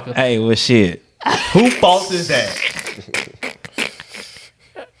motherfucker. Hey, well, shit. Who fault is that?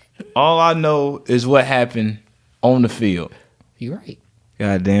 All I know is what happened on the field. You right.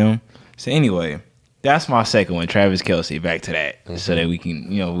 Goddamn. So anyway, that's my second one, Travis Kelce. Back to that, so that we can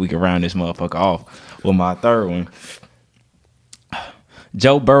round this motherfucker off with my third one.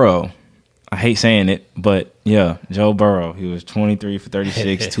 Joe Burrow. I hate saying it, but yeah, Joe Burrow. He was 23 for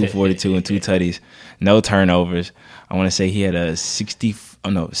 36, 242, and 2 tutties, no turnovers. I want to say he had a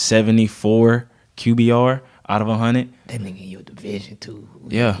 74 QBR out of 100. That nigga in your division, too.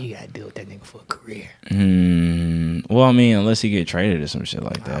 Yeah. You got to deal with that nigga for a career. Well, I mean, unless he get traded or some shit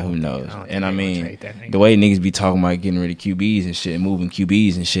like that, who knows? I don't think And I they gonna mean, trade that nigga. the way niggas be talking about getting rid of QBs and shit, moving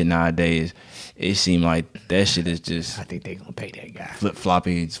QBs and shit nowadays, it seemed like that shit is just I think they going to pay that guy. flip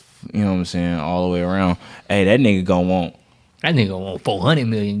floppy. You know what I'm saying? All the way around. Hey, that nigga gonna want That nigga want $400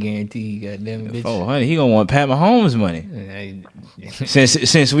 million guaranteed. Goddamn it, bitch. 400. He gonna want Pat Mahomes money. Since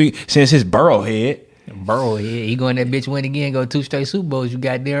his Burrowhead. Bro, he going that bitch win again, go 2 straight Super Bowls. You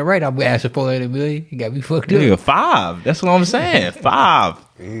goddamn right. I'm asking $400 million. You got me fucked up. Nigga, 5. That's what I'm saying. 5.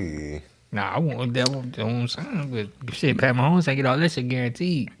 Nah, I want that. What I'm saying, but shit, Pat Mahomes ain't get all that shit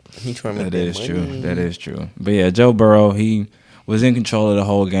guaranteed. He trying to make That is money. true. That is true. But yeah, Joe Burrow, he was in control of the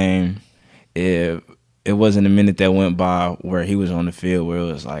whole game. It wasn't a minute that went by where he was on the field where it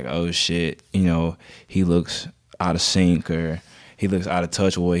was like, oh shit, he looks out of sync or he looks out of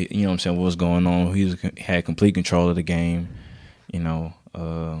touch with what what was going on. He had complete control of the game.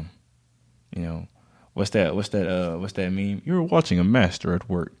 What's that meme? You're watching a master at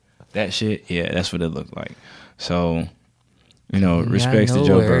work. That shit, yeah, that's what it looked like. So, respects to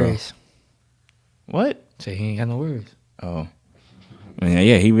Joe Burrow. What? So he ain't got no words. Oh.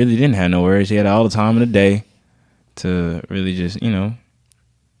 Yeah, he really didn't have no worries. He had all the time in the day to really just,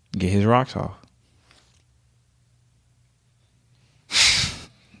 get his rocks off.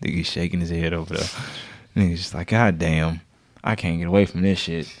 Nigga's shaking his head over there. Nigga's just like, God damn, I can't get away from this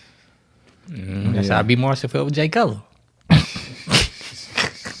shit. That's how I beat Marshall Field with Jay Cutler.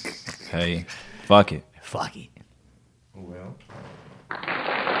 Hey, fuck it. Fuck it. Well,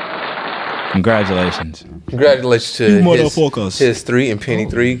 Congratulations. congratulations to You motherfuckers. his 3 and Penny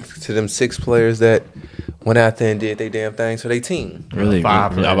 3 to them 6 players that went out there and did their damn things for their team. Really,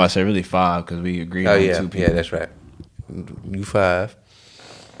 5, I was about to say really 5 because we agreed Oh on yeah, 2 people. yeah, that's right. You 5.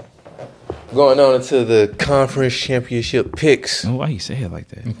 Going on into the conference championship picks. Oh, why you say it like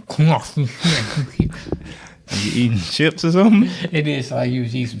that? You eating chips or something? It is like you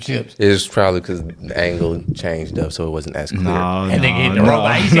eat some chips. It's probably because the angle changed up, so it wasn't as clear. And they hit the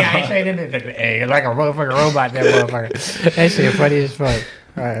robot. You see how I say that? Hey, like a motherfucking robot, that motherfucker. That shit funny as fuck.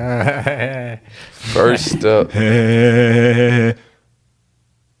 First up,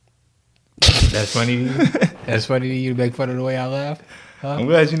 That's funny to you? That's funny to you to make fun of the way I laugh? Huh? I'm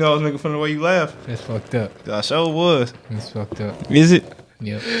glad you know I was making fun of the way you laugh. That's fucked up. I sure was. That's fucked up. Is it?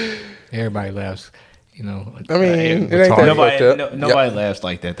 Yep. Everybody laughs. I mean, it ain't that Nobody, fucked up. nobody laughs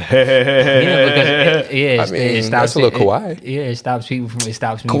like that. Yeah, because it stops. that's a little Kawhi. It stops people from. It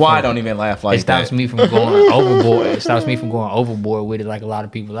stops me. Kawhi from, don't even laugh like It stops that. me from going overboard. It stops me from going overboard with it. Like a lot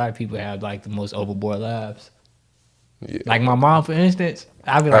of people. A lot of people have like the most overboard laughs. Yeah. Like my mom, for instance.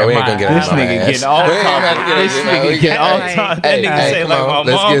 I be like, we ain't gonna get This on nigga ass. getting all We ain't have to get This on- nigga we getting all hey, time. That hey, nigga hey, say come like on, my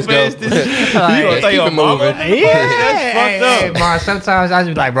let's mom get fist. going. You gonna Let's say keep your it mama? moving. That's fucked up. Ma, sometimes I just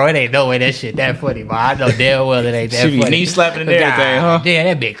be like, bro, it ain't no way that shit that funny, bro. I know damn well it ain't that She be funny. knee slapping and everything, huh? Yeah,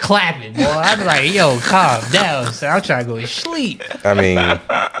 that bitch clapping, boy. I be like, yo, calm down, son. I'm trying to go to sleep. I mean,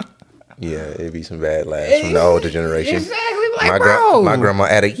 yeah, it'd be some bad laughs from the older generation. Exactly, like, bro. My grandma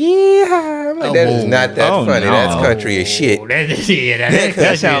added, yeah. I'm like, that is not that Oh, funny. no. That's country as shit. Oh, that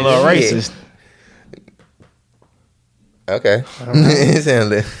That sound a little Yeah. racist. Okay. It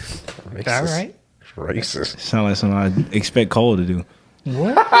sounded racist. All right. Racist. Sound like something I expect Cole to do.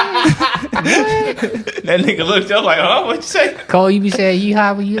 What? That nigga looked up like, huh? What you say? Cole, you be saying you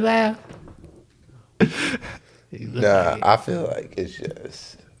high when you laugh? Nah, I feel like it's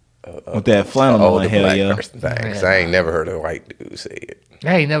just With that flannel older on, hell black yeah. person thing. 'Cause I ain't never heard a white dude say it.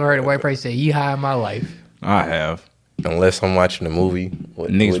 I ain't never heard a white person say you high in my life. I have. Unless I'm watching a movie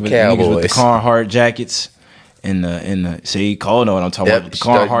with, Niggas with with cowboys. the Carhartt jackets. In the see, Cole know what I'm talking Yep, about. The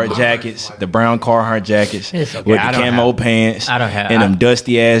Carhartt straight- jackets, the brown Carhartt jackets It's okay, with I the don't camo have- pants, I don't have- and I- them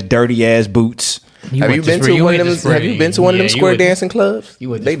dusty ass, dirty ass boots. Have you been to one of them? Have you been to one of them square dancing clubs?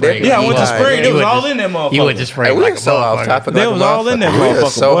 You went to They Spring. definitely Yeah, I went to live. Spring. You They was went all to- in that motherfucker. You went to spray Hey, we like are a so off motherfucker. topic. They like was a all in that We are motherfucker,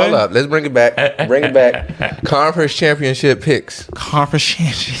 So boy. hold up, let's bring it back. Bring it back. Conference championship picks. Conference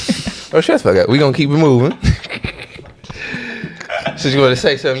champion. Oh, shut the fuck up. We gonna keep it moving. So you want to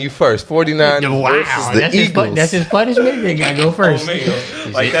say something? You first. 49 Wow, versus the that's his, Eagles. that's his punishment. They gotta go first.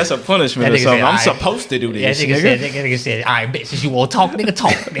 Like that's a punishment That or nigga something. said, I'm "Aight." supposed to do That this. nigga said, all right, bitch, since you won't talk, nigga,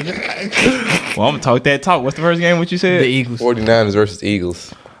 talk, nigga. Well, I'm gonna talk that talk. What's the first game? What you said? The Eagles. 49ers versus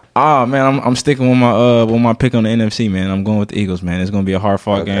Eagles. Oh man, I'm sticking with my pick on the NFC, man. I'm going with the Eagles, man. It's gonna be a hard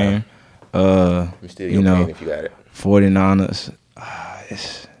fought Okay. game. You still You your know, opinion if you got it. 49ers.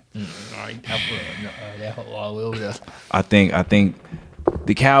 It's, All right, that whole all the way over there. I think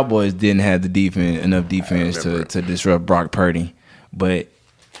the Cowboys didn't have the enough defense to disrupt Brock Purdy, but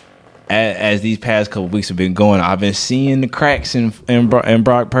as these past couple weeks have been going, I've been seeing the cracks in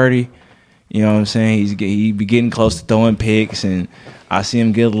Brock Purdy. You know what I'm saying? He be getting close to throwing picks, and I see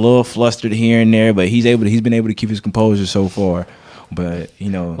him get a little flustered here and there, but he's been able to keep his composure so far. But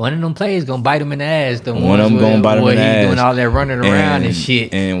One of them plays gonna bite him in the ass. The one of them ones gonna bite him in where the he ass. doing all that running around and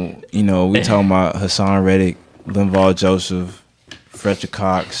shit. And we talking about Hassan Reddick Linval Joseph, Fletcher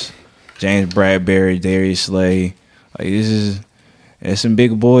Cox, James Bradbury, Darius Slay. Like there's some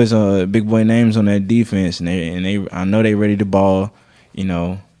big boys, big boy names on that defense, and they I know they ready to ball. You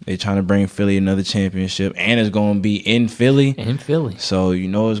know, they trying to bring Philly another championship, and it's gonna be in Philly. So you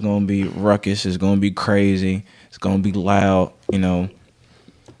know it's gonna be ruckus. It's gonna be crazy. It's gonna be loud. You know.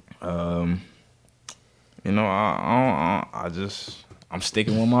 I'm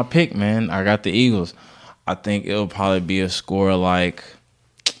sticking with my pick, man. I got the Eagles. I think it'll probably be a score like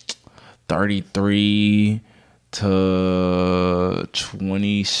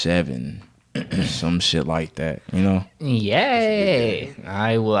 33-27, some shit like that. You know? Yay! All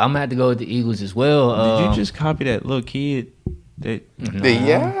right. Well, I'm gonna have to go with the Eagles as well. Did you just copy that little kid? That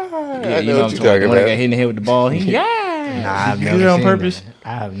Yeah, you know what I'm talking about. When I got hit in the head with the ball. I've you never do that on seen purpose? that.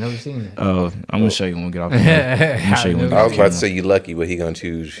 I have never seen that. Oh, I'm gonna show you when we get off. I'm gonna show you when we get I off was about to camera. say you lucky, but he gonna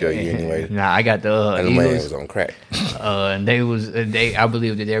choose to show you anyway. Nah, I got the And the man Eagles. was on crack. And I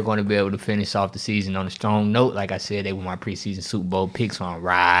believe that they're going to be able to finish off the season on a strong note. Like I said, they were my preseason Super Bowl picks, so I'm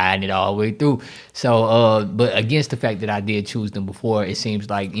riding it all the way through. So, but against the fact that I did choose them before, it seems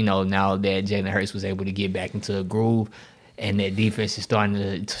like, you know, now that Jalen Hurts was able to get back into a groove and that defense is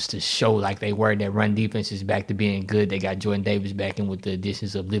starting to show like they were, that run defense is back to being good. They got Jordan Davis back in with the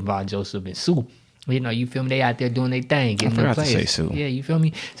additions of Linval Joseph and Sue. You know, you feel me? They out there doing their thing, getting their plays. I forgot to say Sue. Yeah, you feel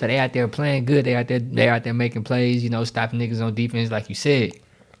me? So they out there playing good. They out there making plays. You know, stopping niggas on defense, like you said.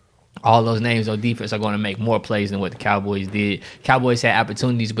 All those names on defense are going to make more plays than what the Cowboys did. Cowboys had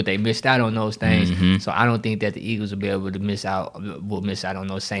opportunities, but they missed out on those things. Mm-hmm. So I don't think that the Eagles will be able to miss out on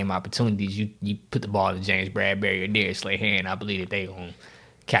those same opportunities. You put the ball in James Bradbury or Darius Slay hand, I believe that they gonna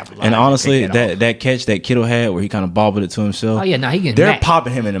capitalize. And honestly, off. that catch that Kittle had where he kind of bobbled it to himself. Oh yeah, no, he getting They're macked.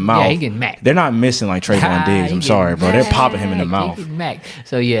 popping him in the mouth. Yeah, he getting macked. They're not missing like Trayvon Diggs. I'm sorry, bro. They're popping him in the mouth.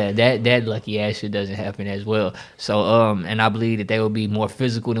 So yeah, that lucky ass shit doesn't happen as well. So and I believe that they will be more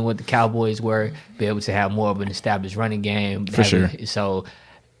physical than what the Cowboys were, be able to have more of an established running game. For sure. So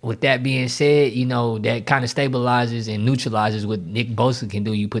with that being said, you know, that kind of stabilizes and neutralizes what Nick Bosa can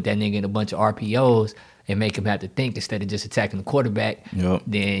do. You put that nigga in a bunch of RPOs and make him have to think instead of just attacking the quarterback. Yep.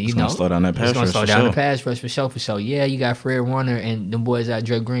 Then It's gonna slow down that pass It's gonna rush slow for down sure. the pass rush for sure. Yeah, you got Fred Warner and them boys out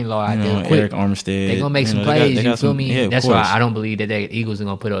Dre Greenlaw out You there know, quick. Eric Armstead. They gonna make some they plays. got You feel some- me? Yeah, of That's course. why I don't believe that the Eagles are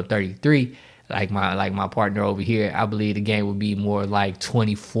gonna put up 33. Like my partner over here, I believe the game would be more like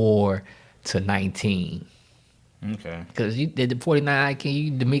 24-19. Okay. Because the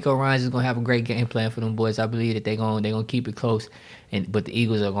 49, D'Amico Ryans is gonna have a great game plan for them boys. I believe that they're gonna keep it close, but the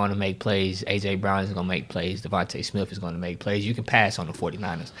Eagles are gonna make plays. AJ Brown is gonna make plays. Devontae Smith is gonna make plays. You can pass on the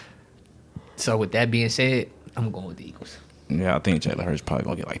 49ers. So with that being said, I'm going with the Eagles. Yeah, I think Jalen Hurts probably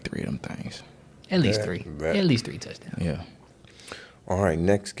gonna get like 3 of them things. At least Yeah, 3. bet. At least 3 touchdowns. Yeah. All right,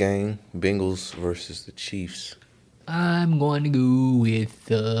 next game, Bengals versus the Chiefs. I'm going to go with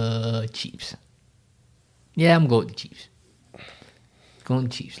the Chiefs. Yeah, I'm going with the Chiefs. Going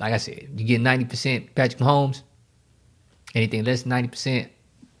with the Chiefs. Like I said, you get 90% Patrick Mahomes. Anything less than 90%,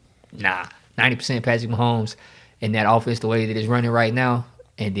 nah. 90% Patrick Mahomes and that offense the way that it's running right now,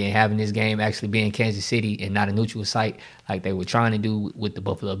 and then having this game actually be in Kansas City and not a neutral site like they were trying to do with the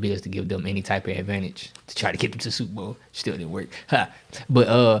Buffalo Bills to give them any type of advantage to try to get them to the Super Bowl. Still didn't work. But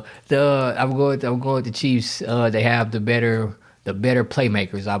I'm going with the Chiefs. They have the better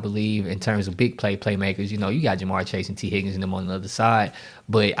playmakers, I believe, in terms of big playmakers. You know, you got Jamar Chase and T. Higgins and them on the other side.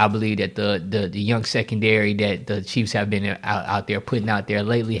 But I believe that the young secondary that the Chiefs have been out there putting out there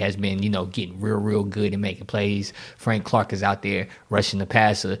lately has been, you know, getting real good and making plays. Frank Clark is out there rushing the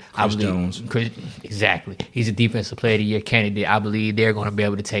passer. Jones. Exactly. He's a defensive player of the year candidate. I believe they're going to be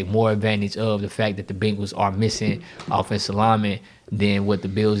able to take more advantage of the fact that the Bengals are missing offensive linemen than what the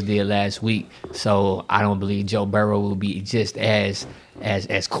Bills did last week. So I don't believe Joe Burrow will be just as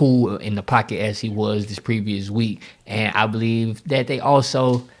cool in the pocket as he was this previous week. And I believe that they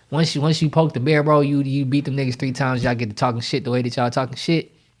also, once you poke the bear, bro, you beat them niggas 3 times, y'all get to talking shit the way that y'all talking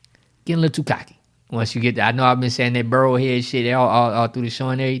shit, getting a little too cocky. Once you get to, I know I've been saying that Burrow head shit all through the show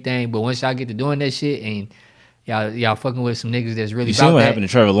and everything, but once y'all get to doing that shit and y'all fucking with some niggas that's really You about see what that. happened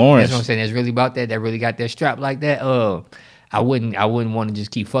to Trevor Lawrence? That's what I'm saying. That's really about that. That really got that strap like that. I wouldn't want to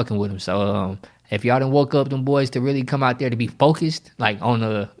just keep fucking with him. So if y'all done woke up them boys to really come out there to be focused, like on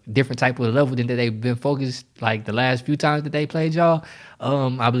a different type of level than that they've been focused like the last few times that they played y'all,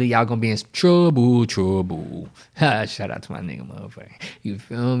 I believe y'all gonna be in some trouble. Shout out to my nigga motherfucker. You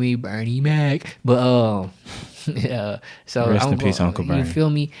feel me, Bernie Mac? But yeah. So Rest in peace, Uncle Bernie. You feel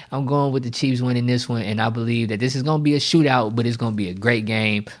me? I'm going with the Chiefs winning this one, and I believe that this is gonna be a shootout, but it's gonna be a great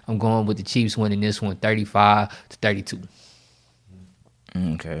game. I'm going with the Chiefs winning this one, 35-32.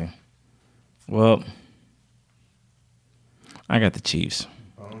 Okay. Well, I got the Chiefs.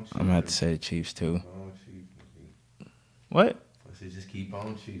 I'm gonna have to say the Chiefs too. What? Just keep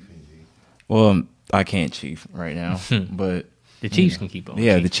on chiefing, G. Well, I can't chief right now, but The Chiefs can keep on.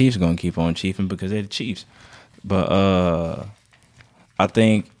 yeah, the Chiefs gonna keep on chiefing because they're the Chiefs. But I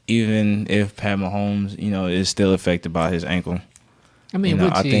think even if Pat Mahomes, is still affected by his ankle. I mean, You know,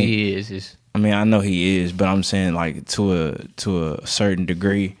 what I think- he is. I mean, I know he is, but I'm saying like to a certain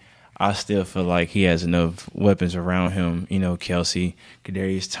degree, I still feel like he has enough weapons around him. Kelsey,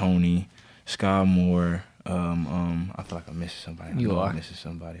 Kadarius Toney, Sky Moore. I feel like I'm missing somebody. You are. I'm missing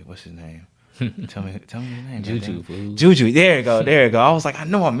somebody. What's his name? Tell me his name. Juju, goddamn. fool. Juju. There you go. I was like, I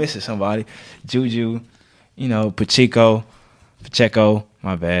know I'm missing somebody. Juju. Pacheco.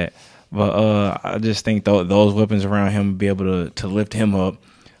 My bad. But I just think those weapons around him will be able to lift him up.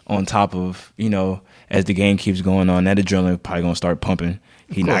 On top of, as the game keeps going on, that adrenaline probably gonna start pumping.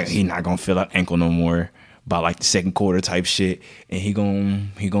 He not gonna feel that ankle no more by like the second quarter type shit, and he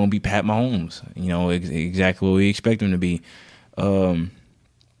gonna be Pat Mahomes. Exactly what we expect him to be.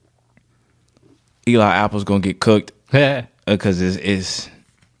 Eli Apple's gonna get cooked because it's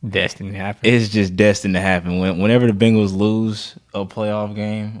destined to happen. It's just destined to happen. Whenever the Bengals lose a playoff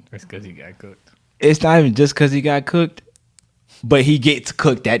game, It's because he got cooked. it's not even just because he got cooked. But he gets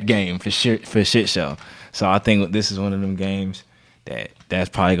cooked that game for shit show. So I think this is one of them games that's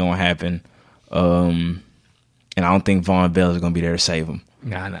probably gonna happen. And I don't think Von Bell is gonna be there to save him.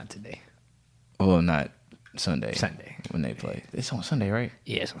 Nah, not today. Well, not Sunday. Sunday. When they play. It's on Sunday, right?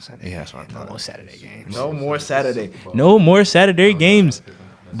 Yeah, it's on Sunday. Yeah, that's what I No thought. more Saturday games. No more Saturday games.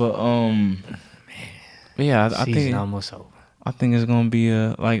 But yeah, I Season think almost over. I think it's gonna be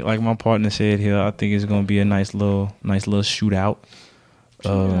like my partner said here. I think it's gonna be a nice little shootout.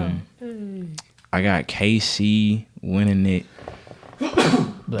 I got KC winning it.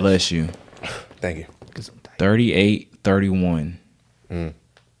 Bless you. Thank you. 38-31.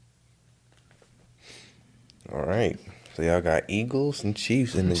 All right. So y'all got Eagles and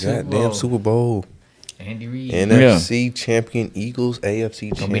Chiefs in the Super goddamn Bowl. Super Bowl. Andy Reid. NFC champion Eagles, AFC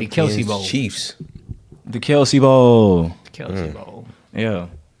Gonna be the champions Kelsey Bowl. Chiefs. The Kelsey Bowl. Kelsey Bowl. Yeah.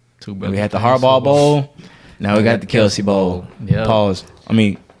 Two We had the Harbaugh Bowl. Now we got the Kelsey Bowl. Yeah. Pause.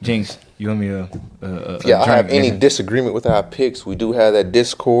 Jinx, you want me to? Yeah, I have drink? any disagreement with our picks. We do have that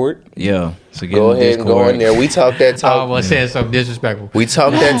Discord. Yeah. So get Go in the ahead and go Discord. in there. We talk that I talk. almost said something disrespectful. We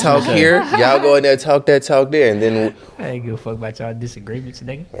talk that talk here. Y'all go in there, talk that talk there, and then I ain't give a fuck about y'all disagreements,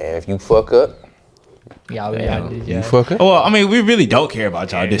 nigga. man, if you fuck up, Y'all Yeah. did you y'all. fuck up. Well, I mean, we really don't care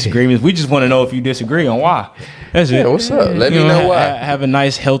about y'all disagreements. We just want to know if you disagree on why. That's it. Yeah, what's up? Let me You know why. Have a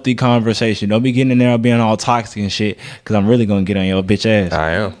nice, healthy conversation. Don't be getting in there being all toxic and shit, because I'm really going to get on your bitch ass.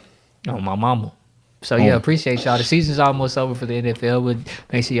 I am. Oh, my mama. So, yeah, appreciate y'all. The season's almost over for the NFL, but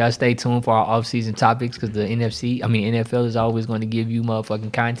make sure y'all stay tuned for our off-season topics because the NFL is always going to give you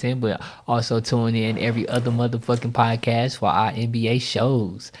motherfucking content, but also tune in every other motherfucking podcast for our NBA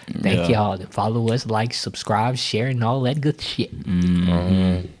shows. Thank y'all. Follow us, like, subscribe, share, and all that good shit.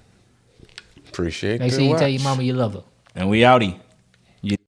 Appreciate Make the sure you tell watch. your mama you love her. And we outie.